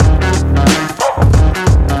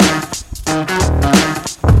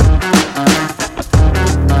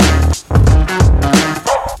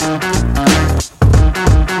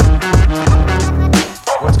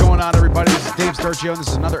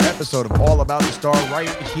about the Star right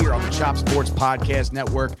here on the Chop Sports Podcast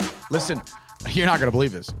Network. Listen, you're not going to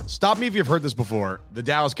believe this. Stop me if you've heard this before. The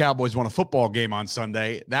Dallas Cowboys won a football game on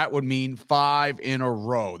Sunday. That would mean 5 in a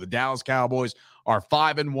row. The Dallas Cowboys are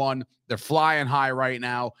 5-1. They're flying high right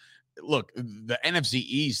now. Look, the NFC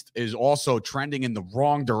East is also trending in the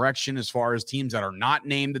wrong direction as far as teams that are not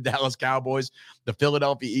named the Dallas Cowboys. The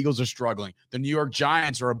Philadelphia Eagles are struggling. The New York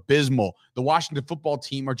Giants are abysmal. The Washington football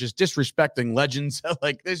team are just disrespecting legends.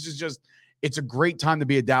 Like, this is just, it's a great time to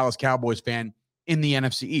be a Dallas Cowboys fan in the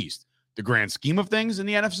NFC East. The grand scheme of things in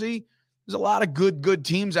the NFC, there's a lot of good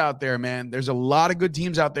teams out there, man. There's a lot of good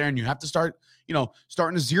teams out there, and you have to start,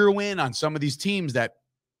 starting to zero in on some of these teams that,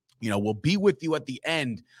 will be with you at the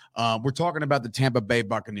end. We're talking about the Tampa Bay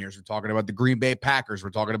Buccaneers. We're talking about the Green Bay Packers.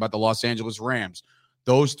 We're talking about the Los Angeles Rams.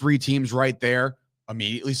 Those three teams right there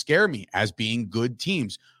immediately scare me as being good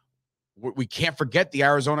teams. We can't forget the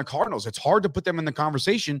Arizona Cardinals. It's hard to put them in the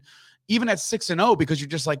conversation, even at 6-0, because you're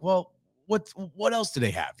just like, well, what else do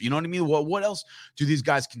they have? You know what I mean? What else do these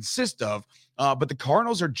guys consist of? But the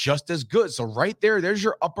Cardinals are just as good. So right there's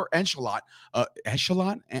your upper echelon,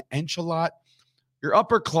 your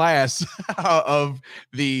upper class of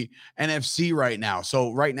the NFC right now.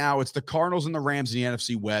 So right now it's the Cardinals and the Rams in the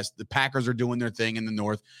NFC West. The Packers are doing their thing in the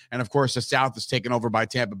North. And of course the South is taken over by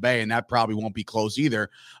Tampa Bay, and that probably won't be close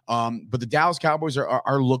either. But the Dallas Cowboys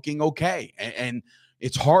are looking okay. And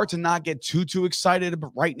it's hard to not get too excited.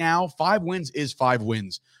 But right now, 5 wins is 5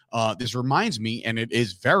 wins. This reminds me, and it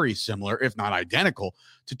is very similar, if not identical,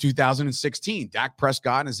 to 2016. Dak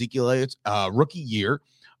Prescott and Ezekiel Elliott's rookie year,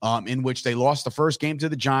 in which they lost the first game to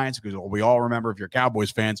the Giants, because we all remember, if you're Cowboys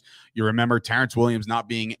fans, you remember Terrence Williams not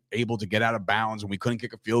being able to get out of bounds, and we couldn't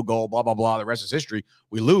kick a field goal, blah, blah, blah. The rest is history.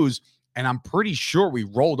 We lose, and I'm pretty sure we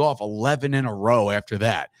rolled off 11 in a row after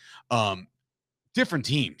that. Different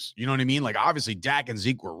teams, you know what I mean? Like, obviously, Dak and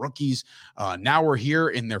Zeke were rookies. Now we're here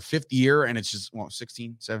in their 5th year, and it's just,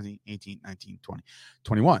 16, 17, 18, 19, 20,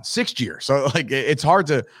 21, 6th year. So, like, it's hard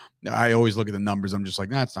to, I always look at the numbers. I'm just like,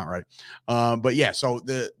 that's not right. But, yeah, so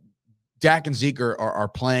the Dak and Zeke are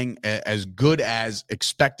playing as good as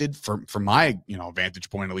expected from my, vantage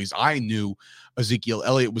point. At least I knew Ezekiel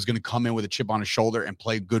Elliott was going to come in with a chip on his shoulder and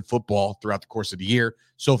play good football throughout the course of the year.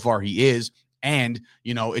 So far, he is. And,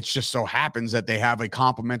 it's just so happens that they have a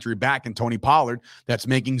complimentary back in Tony Pollard that's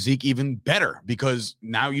making Zeke even better, because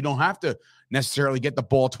now you don't have to necessarily get the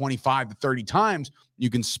ball 25 to 30 times.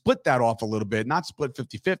 You can split that off a little bit, not split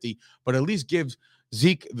 50-50, but at least give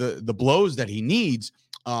Zeke the blows that he needs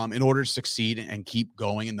in order to succeed and keep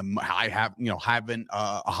going in the having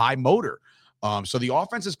a high motor. So the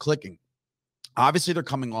offense is clicking. Obviously, they're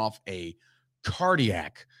coming off a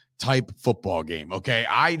cardiac type football game. Okay.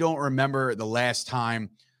 I don't remember the last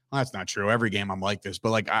time. Well, that's not true. Every game I'm like this,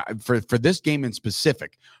 but like for this game in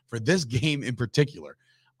specific, for this game in particular,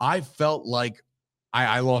 I felt like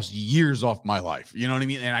I lost years off my life. You know what I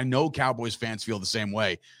mean? And I know Cowboys fans feel the same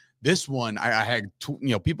way. This one, I had,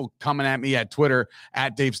 people coming at me at Twitter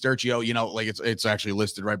at Dave Sturcio, like it's actually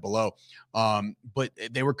listed right below. But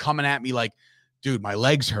they were coming at me like, dude, my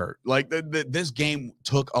legs hurt. Like this game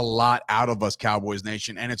took a lot out of us, Cowboys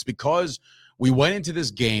Nation. And it's because we went into this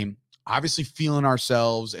game obviously feeling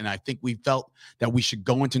ourselves. And I think we felt that we should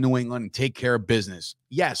go into New England and take care of business.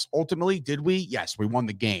 Yes. Ultimately, did we? Yes, we won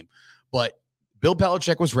the game. But Bill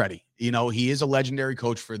Belichick was ready. He is a legendary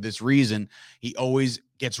coach for this reason. He always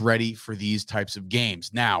gets ready for these types of games.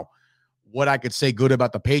 Now, what I could say good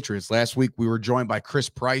about the Patriots, last week we were joined by Chris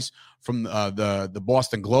Price from the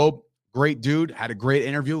Boston Globe. Great dude, had a great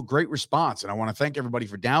interview, great response. And I want to thank everybody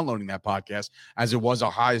for downloading that podcast, as it was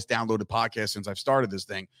our highest downloaded podcast since I've started this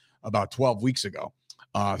thing about 12 weeks ago.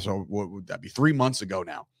 So what would that be? 3 months ago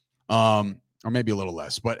now, or maybe a little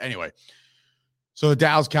less. But anyway, so the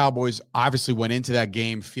Dallas Cowboys obviously went into that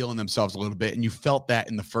game feeling themselves a little bit, and you felt that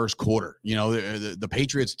in the first quarter. The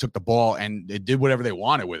Patriots took the ball and they did whatever they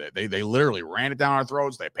wanted with it. They literally ran it down our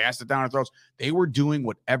throats. They passed it down our throats. They were doing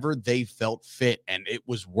whatever they felt fit, and it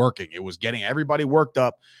was working. It was getting everybody worked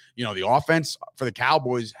up. The offense for the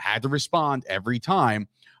Cowboys had to respond every time,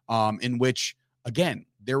 in which, again,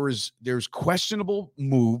 there's questionable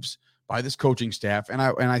moves by this coaching staff. And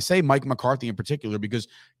I say Mike McCarthy in particular, because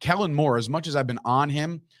Kellen Moore, as much as I've been on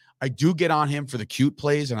him, I do get on him for the cute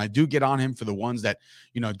plays, and I do get on him for the ones that,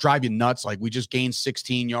 drive you nuts. Like, we just gained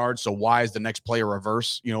 16 yards. So why is the next play a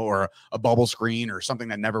reverse, or a bubble screen or something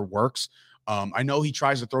that never works? I know he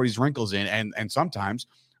tries to throw these wrinkles in, and sometimes,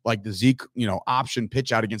 like the Zeke, option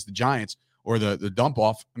pitch out against the Giants, or the dump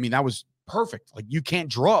off. I mean, that was perfect. Like, you can't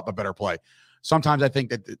draw up a better play. Sometimes I think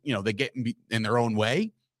that, they get in their own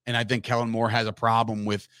way. And I think Kellen Moore has a problem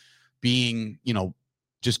with being,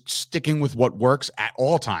 just sticking with what works at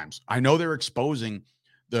all times. I know they're exposing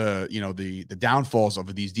the downfalls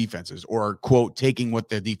of these defenses, or quote, taking what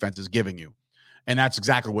the defense is giving you. And that's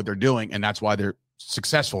exactly what they're doing. And that's why they're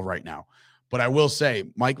successful right now. But I will say,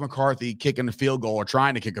 Mike McCarthy kicking a field goal or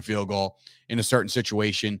trying to kick a field goal in a certain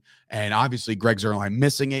situation, and obviously Greg Zuerlein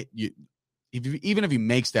missing it. Even if he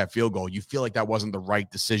makes that field goal, you feel like that wasn't the right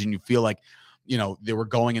decision. You feel like, they were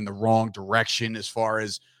going in the wrong direction as far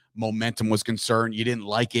as momentum was concerned. You didn't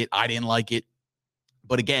like it. I didn't like it.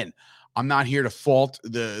 But again, I'm not here to fault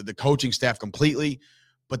the coaching staff completely,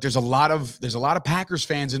 but there's a lot of Packers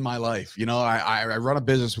fans in my life. I run a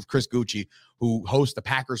business with Chris Gucci, who hosts the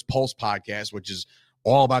Packers Pulse podcast, which is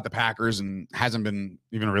all about the Packers and hasn't been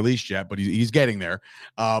even released yet, but he's getting there.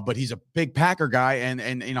 But he's a big Packer guy.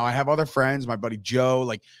 And I have other friends, my buddy Joe,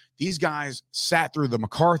 like these guys sat through the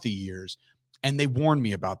McCarthy years, and they warned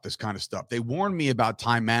me about this kind of stuff. They warned me about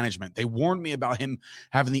time management. They warned me about him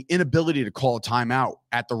having the inability to call a timeout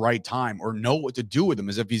at the right time or know what to do with them,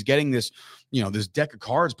 as if he's getting this, this deck of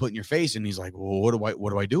cards put in your face. And he's like, well,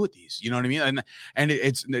 what do I do with these? You know what I mean? And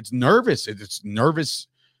it's nervous. It's nervous.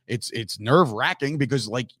 It's nerve wracking because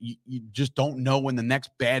like you just don't know when the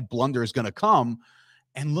next bad blunder is going to come.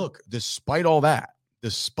 And look, despite all that,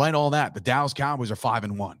 the Dallas Cowboys are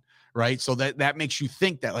 5-1, right? So that makes you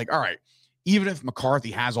think that like, all right, even if McCarthy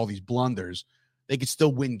has all these blunders, they could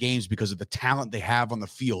still win games because of the talent they have on the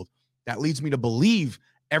field. That leads me to believe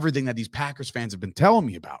everything that these Packers fans have been telling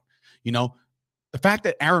me about. The fact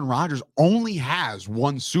that Aaron Rodgers only has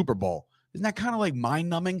one Super Bowl, isn't that kind of like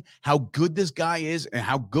mind-numbing how good this guy is and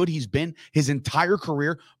how good he's been his entire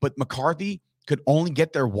career, but McCarthy could only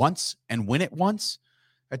get there once and win it once?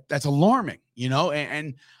 That's alarming,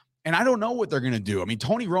 and I don't know what they're going to do. I mean,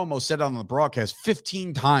 Tony Romo said on the broadcast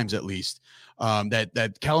 15 times at least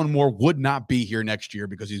that Kellen Moore would not be here next year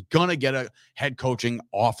because he's going to get a head coaching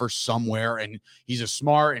offer somewhere, and he's a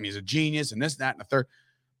smart and he's a genius and this, that, and the third.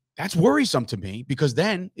 That's worrisome to me because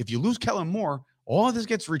then if you lose Kellen Moore, all of this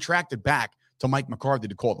gets retracted back to Mike McCarthy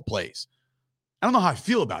to call the plays. I don't know how I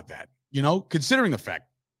feel about that, considering the fact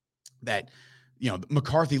that,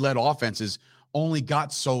 McCarthy-led offenses only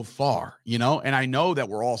got so far, and I know that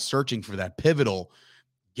we're all searching for that pivotal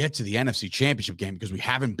get to the NFC Championship game because we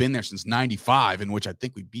haven't been there since 95, in which I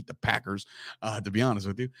think we beat the Packers, to be honest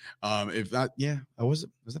with you. If not, was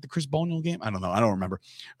that the Chris Bonial game? I don't know. I don't remember.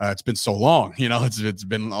 It's been so long, it's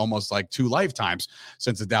been almost like 2 lifetimes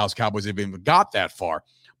since the Dallas Cowboys have even got that far.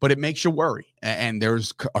 But it makes you worry. And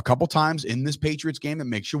there's a couple times in this Patriots game that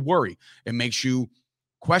makes you worry. It makes you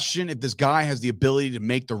question if this guy has the ability to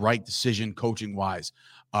make the right decision coaching wise,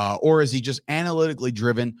 or is he just analytically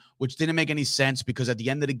driven, which didn't make any sense because at the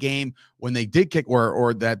end of the game, when they did kick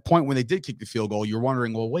or that point when they did kick the field goal, you're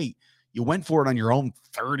wondering, well, wait, you went for it on your own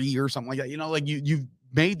 30 or something like that. Like you've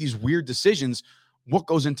made these weird decisions. What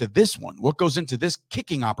goes into this one? What goes into this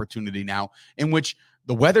kicking opportunity now in which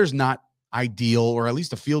the weather's not ideal, or at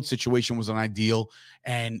least the field situation wasn't ideal.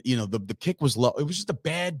 And, the kick was low. It was just a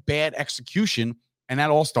bad execution. And that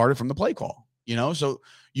all started from the play call, so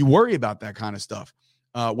you worry about that kind of stuff.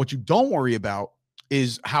 What you don't worry about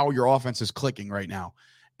is how your offense is clicking right now.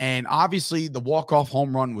 And obviously the walk-off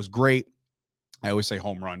home run was great. I always say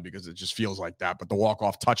home run because it just feels like that, but the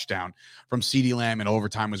walk-off touchdown from CeeDee Lamb in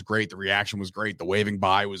overtime was great. The reaction was great. The waving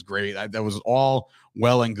by was great. That was all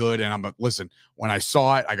well and good. And listen, when I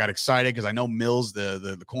saw it, I got excited because I know Mills,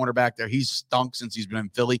 the cornerback there, he's stunk since he's been in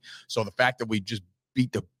Philly. So the fact that we just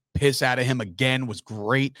beat the piss out of him again was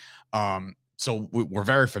great. So we're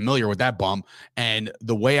very familiar with that bum. And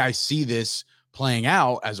the way I see this playing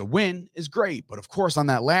out as a win is great. But of course, on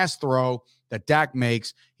that last throw that Dak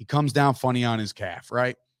makes, he comes down funny on his calf,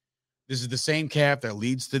 right? This is the same calf that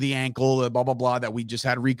leads to the ankle, blah, blah, blah, that we just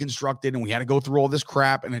had reconstructed and we had to go through all this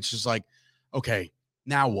crap. And it's just like, okay,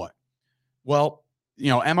 now what? Well,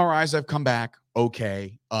 MRIs have come back.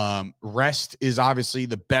 Okay. Rest is obviously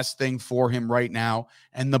the best thing for him right now.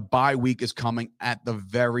 And the bye week is coming at the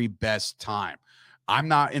very best time. I'm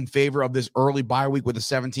not in favor of this early bye week with a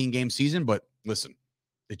 17-game season, but listen,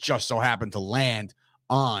 it just so happened to land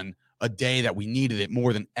on a day that we needed it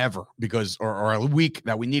more than ever or a week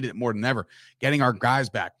that we needed it more than ever. Getting our guys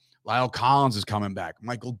back. Lyle Collins is coming back.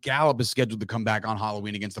 Michael Gallup is scheduled to come back on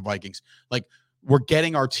Halloween against the Vikings. Like, we're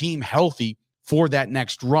getting our team healthy for that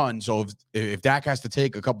next run. So if Dak has to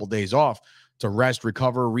take a couple days off to rest,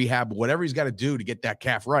 recover, rehab, whatever he's got to do to get that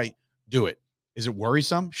calf right, do it. Is it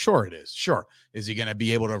worrisome? Sure it is. Sure. Is he going to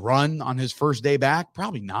be able to run on his first day back?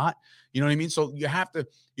 Probably not. You know what I mean? So you have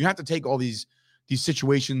to take all these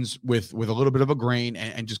situations with a little bit of a grain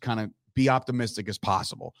and just kind of be optimistic as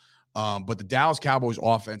possible. But the Dallas Cowboys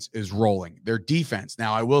offense is rolling. Their defense,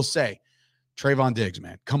 now I will say, Trayvon Diggs,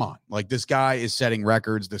 man, come on. Like, this guy is setting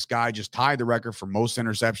records. This guy just tied the record for most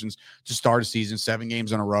interceptions to start a season, 7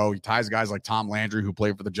 games in a row. He ties guys like Tom Landry, who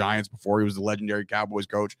played for the Giants before he was the legendary Cowboys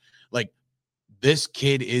coach. Like, this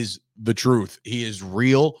kid is the truth. He is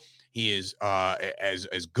real. He is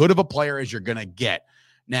as good of a player as you're going to get.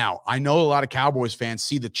 Now, I know a lot of Cowboys fans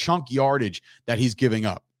see the chunk yardage that he's giving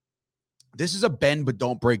up. This is a bend but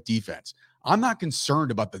don't break defense. I'm not concerned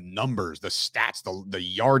about the numbers, the stats, the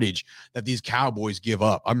yardage that these Cowboys give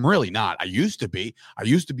up. I'm really not. I used to be. I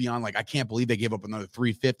used to be on like, I can't believe they gave up another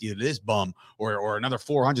 350 to this bum or another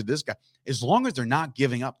 400 to this guy. As long as they're not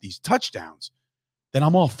giving up these touchdowns, then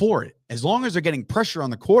I'm all for it. As long as they're getting pressure on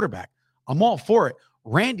the quarterback, I'm all for it.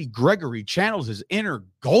 Randy Gregory channels his inner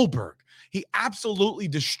Goldberg. He absolutely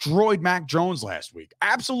destroyed Mac Jones last week.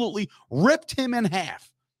 Absolutely ripped him in half.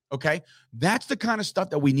 Okay, that's the kind of stuff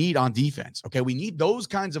that we need on defense. Okay, we need those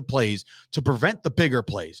kinds of plays to prevent the bigger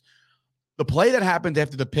plays. The play that happened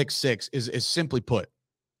after the pick six is simply put,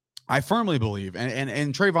 I firmly believe,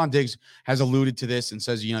 and Trayvon Diggs has alluded to this and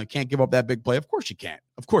says, you can't give up that big play. Of course you can't.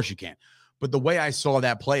 Of course you can't. But the way I saw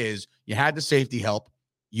that play is you had the safety help.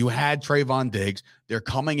 You had Trayvon Diggs. They're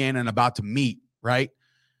coming in and about to meet, right?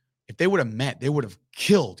 If they would have met, they would have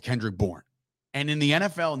killed Kendrick Bourne. And in the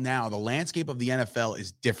NFL now, the landscape of the NFL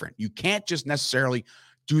is different. You can't just necessarily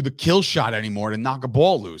do the kill shot anymore to knock a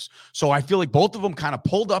ball loose. So I feel like both of them kind of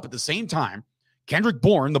pulled up at the same time. Kendrick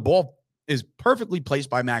Bourne, the ball is perfectly placed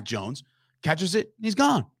by Mac Jones, catches it, and he's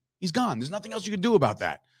gone. He's gone. There's nothing else you can do about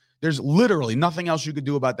that. There's literally nothing else you could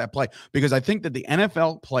do about that play, because I think that the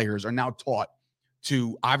NFL players are now taught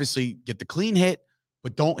to obviously get the clean hit,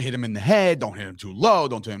 but don't hit him in the head. Don't hit him too low.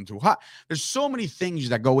 Don't hit him too high. There's so many things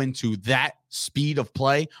that go into that speed of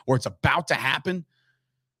play or it's about to happen.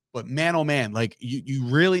 But man, oh man, like you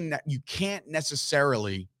really, you can't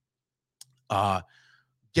necessarily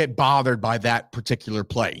get bothered by that particular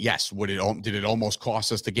play. Yes. Did it almost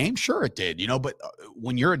cost us the game? Sure it did, but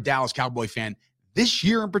when you're a Dallas Cowboy fan this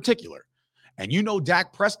year in particular, and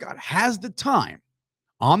Dak Prescott has the time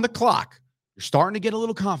on the clock, you're starting to get a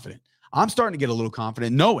little confident. I'm starting to get a little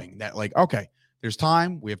confident knowing that, like, okay, there's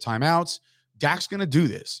time. We have timeouts. Dak's going to do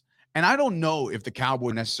this. And I don't know if the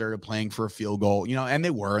Cowboys necessarily playing for a field goal, and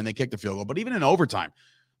they kicked the field goal. But even in overtime,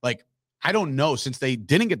 like, I don't know, since they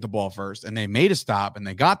didn't get the ball first and they made a stop and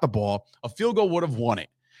they got the ball, a field goal would have won it.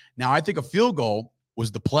 Now, I think a field goal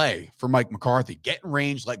was the play for Mike McCarthy. Get in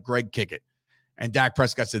range, let Greg kick it. And Dak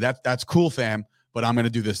Prescott said, that's cool, fam, but I'm going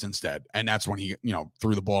to do this instead. And that's when he,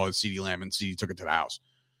 threw the ball at CeeDee Lamb and CeeDee took it to the house.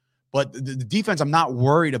 But the defense, I'm not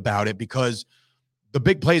worried about it because the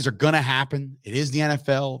big plays are going to happen. It is the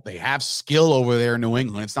NFL. They have skill over there in New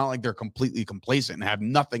England. It's not like they're completely complacent and have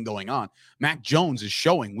nothing going on. Mac Jones is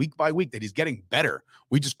showing week by week that he's getting better.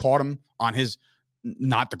 We just caught him on his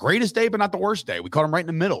not the greatest day, but not the worst day. We caught him right in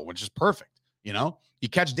the middle, which is perfect. You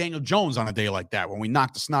catch Daniel Jones on a day like that when we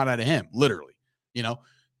knock the snot out of him, literally.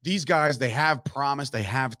 These guys, they have promise, they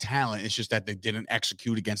have talent. It's just that they didn't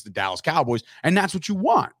execute against the Dallas Cowboys, and that's what you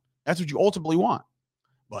want. That's what you ultimately want.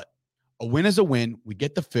 But a win is a win. We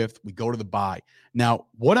get the 5th. We go to the bye. Now,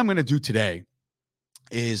 what I'm going to do today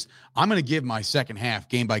is I'm going to give my second half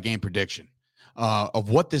game-by-game prediction of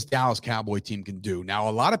what this Dallas Cowboy team can do. Now,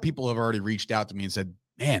 a lot of people have already reached out to me and said,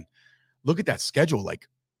 man, look at that schedule. Like,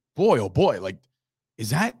 boy, oh boy, like,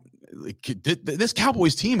 is that like, this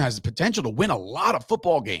Cowboys team has the potential to win a lot of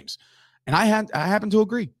football games. And I happen to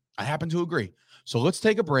agree. So let's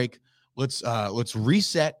take a break. Let's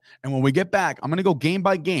reset. And when we get back, I'm going to go game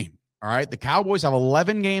by game. All right. The Cowboys have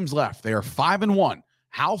 11 games left. They are 5-1.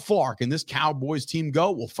 How far can this Cowboys team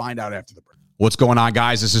go? We'll find out after the break. What's going on,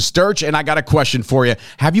 guys? This is Sturch, and I got a question for you.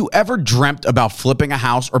 Have you ever dreamt about flipping a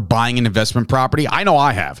house or buying an investment property? I know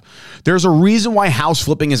I have. There's a reason why house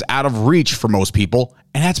flipping is out of reach for most people,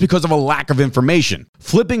 and that's because of a lack of information.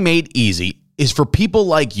 Flipping Made Easy is for people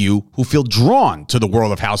like you who feel drawn to the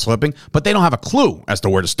world of house flipping, but they don't have a clue as to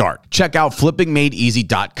where to start. Check out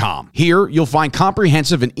flippingmadeeasy.com. Here, you'll find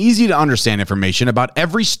comprehensive and easy to understand information about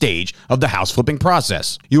every stage of the house flipping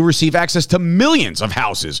process. You'll receive access to millions of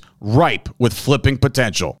houses ripe with flipping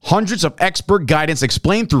potential. Hundreds of expert guidance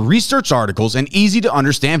explained through research articles and easy to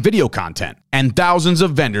understand video content. And thousands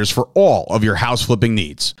of vendors for all of your house flipping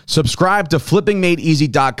needs. Subscribe to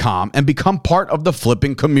flippingmadeeasy.com and become part of the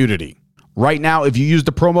flipping community. Right now, if you use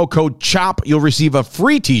the promo code CHOP, you'll receive a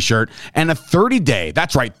free t-shirt and a 30-day,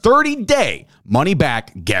 that's right, 30-day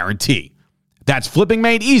money-back guarantee. That's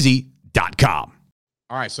flippingmadeeasy.com.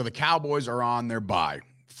 All right, so the Cowboys are on their bye.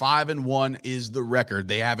 5-1 is the record.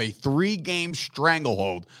 They have a 3-game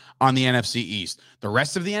stranglehold on the NFC East. The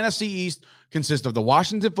rest of the NFC East consists of the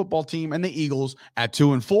Washington football team and the Eagles at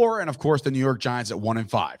 2-4, and of course the New York Giants at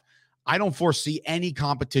 1-5. I don't foresee any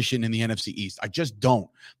competition in the NFC East. I just don't.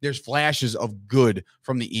 There's flashes of good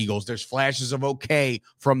from the Eagles. There's flashes of okay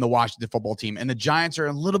from the Washington football team. And the Giants are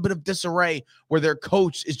in a little bit of disarray where their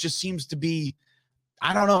coach just seems to be,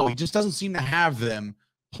 I don't know, he just doesn't seem to have them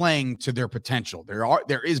playing to their potential.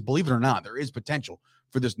 There is, believe it or not, there is potential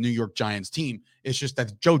for this New York Giants team. It's just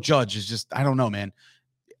that Joe Judge is just, I don't know, man.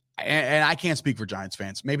 And I can't speak for Giants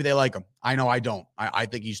fans. Maybe they like him. I know I don't. I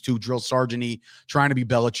think he's too drill sergeant-y, trying to be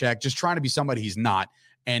Belichick, just trying to be somebody he's not.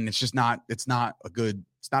 And it's not a good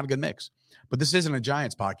mix. But this isn't a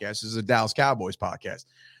Giants podcast. This is a Dallas Cowboys podcast.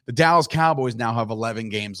 The Dallas Cowboys now have 11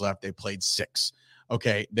 games left. They played 6.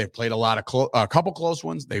 Okay, they've played a couple close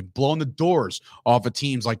ones. They've blown the doors off of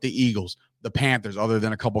teams like the Eagles, the Panthers, other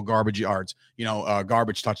than a couple garbage yards,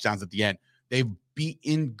 garbage touchdowns at the end. They've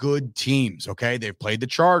beaten good teams, okay? They've played the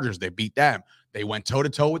Chargers. They beat them. They went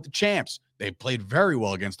toe-to-toe with the champs. They played very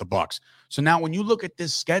well against the Bucs. So now when you look at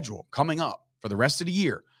this schedule coming up for the rest of the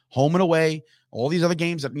year, home and away, all these other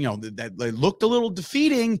games that, that looked a little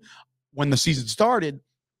defeating when the season started,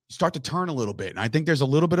 you start to turn a little bit. And I think there's a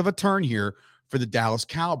little bit of a turn here for the Dallas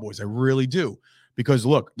Cowboys. I really do. Because,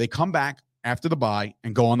 look, they come back after the bye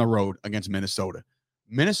and go on the road against Minnesota.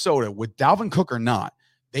 Minnesota, with Dalvin Cook or not,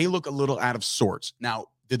 they look a little out of sorts. Now,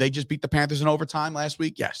 did they just beat the Panthers in overtime last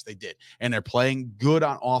week? Yes, they did. And they're playing good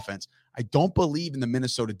on offense. I don't believe in the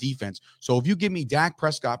Minnesota defense. So if you give me Dak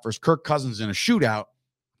Prescott versus Kirk Cousins in a shootout,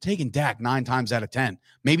 I'm taking Dak 9 times out of 10,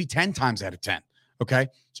 maybe 10 times out of 10. Okay?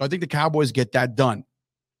 So I think the Cowboys get that done,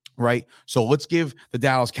 right? So let's give the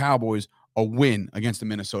Dallas Cowboys a win against the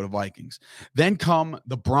Minnesota Vikings. Then come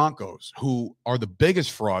the Broncos, who are the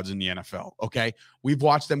biggest frauds in the NFL, okay? We've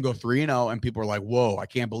watched them go 3-0, and people are like, whoa, I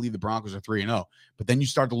can't believe the Broncos are 3-0. But then you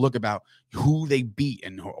start to look about who they beat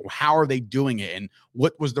and how are they doing it and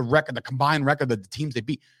what was the record, the combined record of the teams they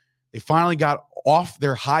beat. They finally got off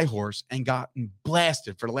their high horse and got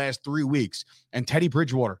blasted for the last 3 weeks. And Teddy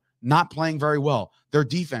Bridgewater not playing very well. Their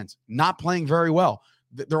defense not playing very well.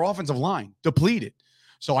 Their offensive line depleted.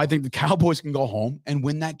 So I think the Cowboys can go home and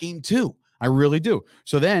win that game too. I really do.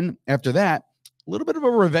 So then after that, a little bit of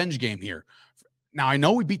a revenge game here. Now, I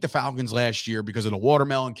know we beat the Falcons last year because of the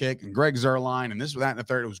watermelon kick and Greg Zuerlein and this, that, and the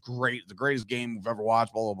third. It was great. The greatest game we've ever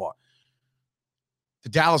watched, blah, blah, blah. The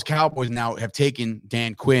Dallas Cowboys now have taken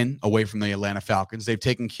Dan Quinn away from the Atlanta Falcons. They've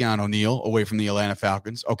taken Keanu Neal away from the Atlanta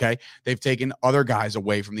Falcons, okay? They've taken other guys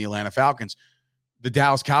away from the Atlanta Falcons. The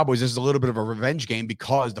Dallas Cowboys, this is a little bit of a revenge game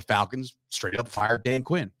because the Falcons straight up fired Dan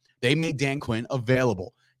Quinn. They made Dan Quinn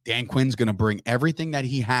available. Dan Quinn's going to bring everything that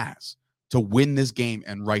he has to win this game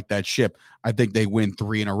and right that ship. I think they win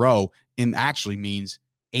 3 in a row, and actually means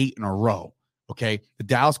 8 in a row. Okay. The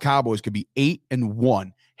Dallas Cowboys could be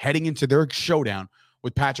 8-1 heading into their showdown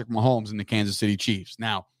with Patrick Mahomes and the Kansas City Chiefs.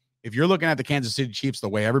 Now, if you're looking at the Kansas City Chiefs the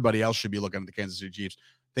way everybody else should be looking at the Kansas City Chiefs,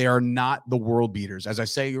 they are not the world beaters. As I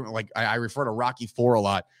say, like I refer to Rocky IV a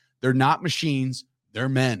lot. They're not machines. They're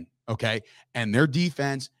men. Okay. And their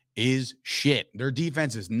defense is shit. Their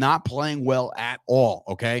defense is not playing well at all.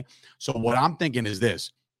 Okay. So what I'm thinking is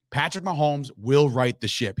this: Patrick Mahomes will right the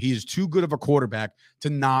ship. He is too good of a quarterback to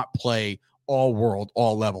not play all world,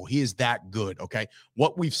 all level. He is that good. Okay.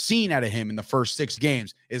 What we've seen out of him in the first 6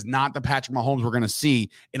 games is not the Patrick Mahomes we're going to see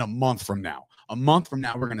in a month from now. A month from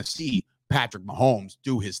now, we're going to see Patrick Mahomes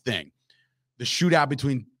do his thing. The shootout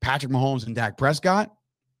between Patrick Mahomes and Dak Prescott,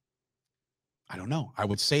 I don't know. I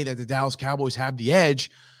would say that the Dallas Cowboys have the edge,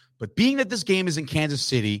 but being that this game is in Kansas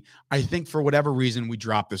City, I think for whatever reason we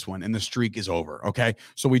drop this one and the streak is over, okay?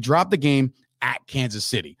 So we drop the game at Kansas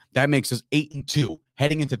City. That makes us 8-2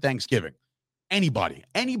 heading into Thanksgiving. Anybody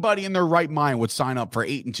in their right mind would sign up for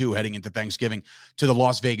 8-2 heading into Thanksgiving to the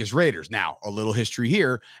Las Vegas Raiders. Now, a little history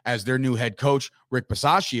here as their new head coach, Rick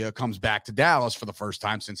Bisaccia, comes back to Dallas for the first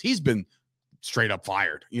time since he's been straight up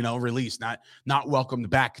fired, released, not welcomed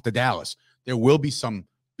back to Dallas. There will be some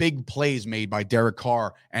big plays made by Derek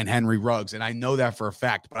Carr and Henry Ruggs, and I know that for a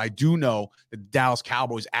fact, but I do know that the Dallas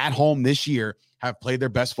Cowboys at home this year have played their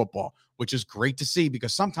best football, which is great to see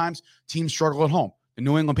because sometimes teams struggle at home. The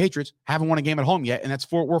New England Patriots haven't won a game at home yet, and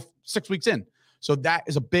we're 6 weeks in. So that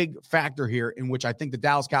is a big factor here in which I think the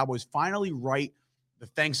Dallas Cowboys finally right the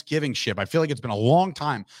Thanksgiving ship. I feel like it's been a long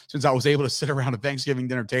time since I was able to sit around a Thanksgiving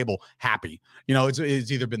dinner table happy.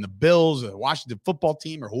 It's either been the Bills or the Washington football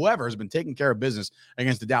team or whoever has been taking care of business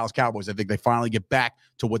against the Dallas Cowboys. I think they finally get back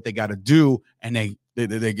to what they got to do, and they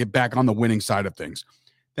get back on the winning side of things.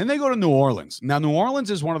 Then they go to New Orleans. Now, New Orleans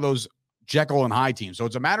is one of those Jekyll and Hyde team. So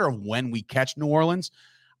it's a matter of when we catch New Orleans.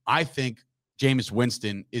 I think Jameis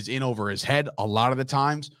Winston is in over his head a lot of the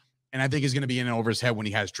times, and I think he's going to be in over his head when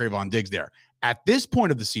he has Trayvon Diggs there. At this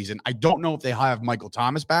point of the season, I don't know if they have Michael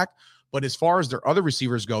Thomas back, but as far as their other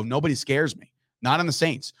receivers go, nobody scares me. Not in the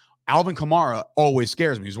Saints. Alvin Kamara always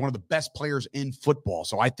scares me. He's one of the best players in football.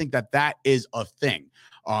 So I think that is a thing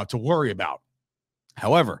to worry about.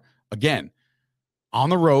 However, again, on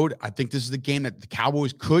the road, I think this is the game that the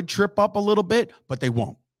Cowboys could trip up a little bit, but they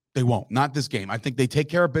won't. They won't. Not this game. I think they take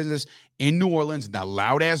care of business in New Orleans, in that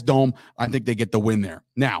loud-ass dome. I think they get the win there.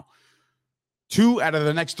 Now, 2 out of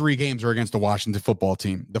the next 3 games are against the Washington football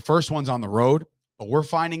team. The first one's on the road, but we're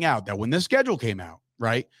finding out that when this schedule came out,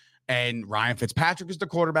 right, and Ryan Fitzpatrick is the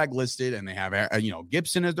quarterback listed, and they have,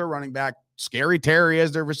 Gibson as their running back, Scary Terry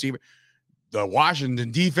as their receiver, the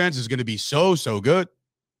Washington defense is going to be so good.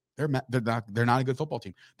 They're not a good football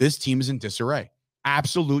team. This team is in disarray,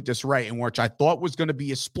 absolute disarray, in which I thought was going to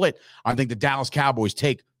be a split. I think the Dallas Cowboys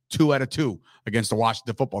take 2 out of 2 against the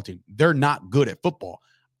Washington football team. They're not good at football.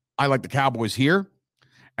 I like the Cowboys here.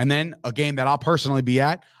 And then a game that I'll personally be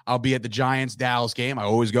at, I'll be at the Giants-Dallas game. I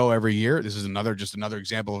always go every year. This is another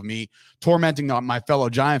example of me tormenting my fellow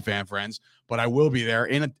Giant fan friends, but I will be there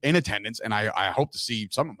in attendance, and I hope to see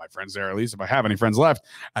some of my friends there, at least if I have any friends left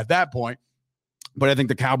at that point. But I think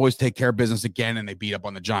the Cowboys take care of business again, and they beat up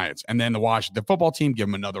on the Giants. And then the Washington football team, give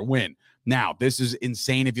them another win. Now, this is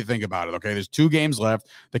insane if you think about it, okay? There's 2 games left.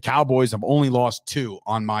 The Cowboys have only lost 2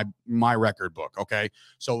 on my record book, okay?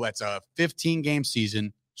 So that's a 15-game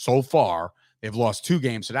season so far. They've lost 2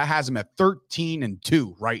 games, so that has them at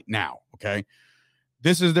 13-2 right now, okay?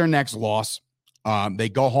 This is their next loss. They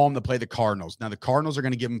go home to play the Cardinals. Now, the Cardinals are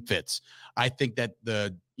going to give them fits. I think that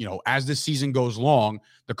as this season goes long,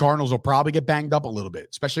 the Cardinals will probably get banged up a little bit,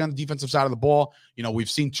 especially on the defensive side of the ball. We've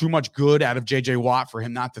seen too much good out of J.J. Watt for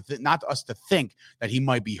him not us to think that he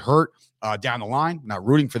might be hurt down the line. I'm not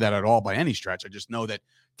rooting for that at all by any stretch. I just know that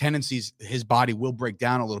tendencies, his body will break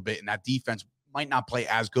down a little bit, and that defense might not play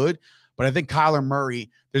as good. But I think Kyler Murray,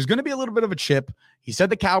 there's going to be a little bit of a chip. He said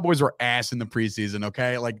the Cowboys were ass in the preseason,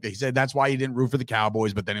 okay? Like he said, that's why he didn't root for the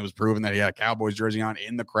Cowboys, but then it was proven that he had a Cowboys jersey on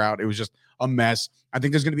in the crowd. It was just a mess. I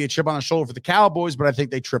think there's going to be a chip on the shoulder for the Cowboys, but I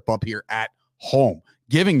think they trip up here at home,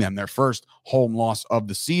 giving them their first home loss of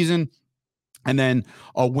the season, and then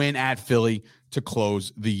a win at Philly to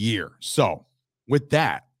close the year. So with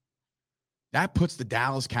that puts the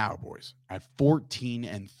Dallas Cowboys at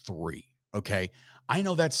 14-3, okay? I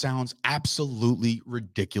know that sounds absolutely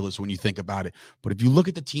ridiculous when you think about it, but if you look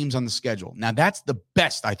at the teams on the schedule, now that's the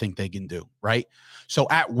best I think they can do, right? So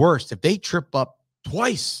at worst, if they trip up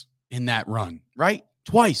twice in that run, right?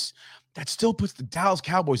 Twice, that still puts the Dallas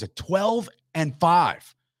Cowboys at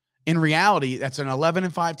 12-5. In reality, that's an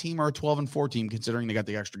 11-5 team or a 12-4 team, considering they got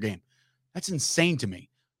the extra game. That's insane to me.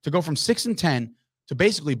 To go from 6-10 to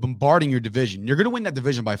basically bombarding your division. You're going to win that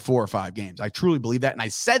division by 4 or 5 games. I truly believe that, and I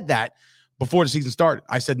said that before the season started.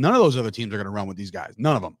 I said none of those other teams are going to run with these guys.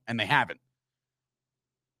 None of them. And they haven't.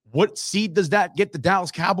 What seed does that get the Dallas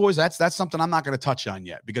Cowboys? That's something I'm not going to touch on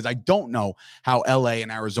yet, because I don't know how LA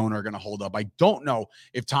and Arizona are going to hold up. I don't know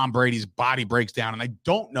if Tom Brady's body breaks down, and I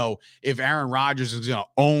don't know if Aaron Rodgers is going to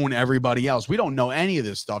own everybody else. We don't know any of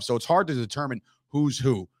this stuff, so it's hard to determine who's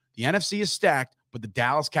who. The NFC is stacked, but the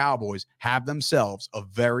Dallas Cowboys have themselves a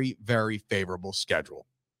very, very favorable schedule.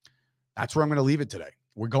 That's where I'm going to leave it today.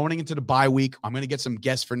 We're going into the bye week. I'm going to get some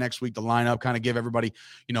guests for next week to line up, kind of give everybody,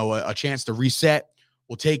 a chance to reset.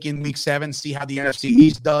 We'll take in week 7, see how the NFC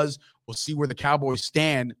East does. We'll see where the Cowboys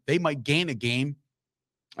stand. They might gain a game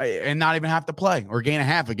and not even have to play, or gain a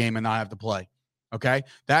half a game and not have to play. Okay.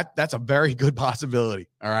 That's a very good possibility.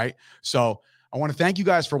 All right. So I want to thank you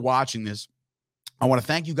guys for watching this. I want to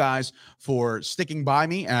thank you guys for sticking by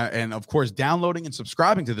me and, of course, downloading and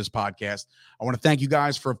subscribing to this podcast. I want to thank you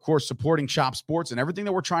guys for, of course, supporting Chop Sports and everything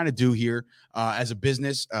that we're trying to do here as a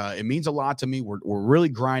business. It means a lot to me. We're really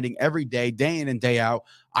grinding every day in and day out.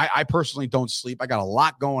 I personally don't sleep. I got a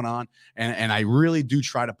lot going on, and I really do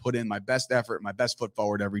try to put in my best effort, my best foot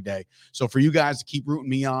forward every day. So for you guys to keep rooting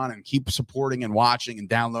me on and keep supporting and watching and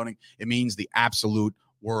downloading, it means the absolute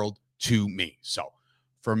world to me. So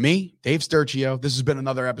for me, Dave Sturcio, this has been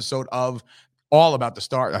another episode of All About the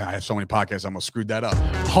Star. I have so many podcasts, I almost screwed that up.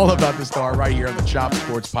 All About the Star right here on the Chop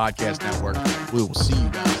Sports Podcast Network. We will see you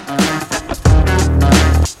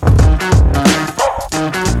guys.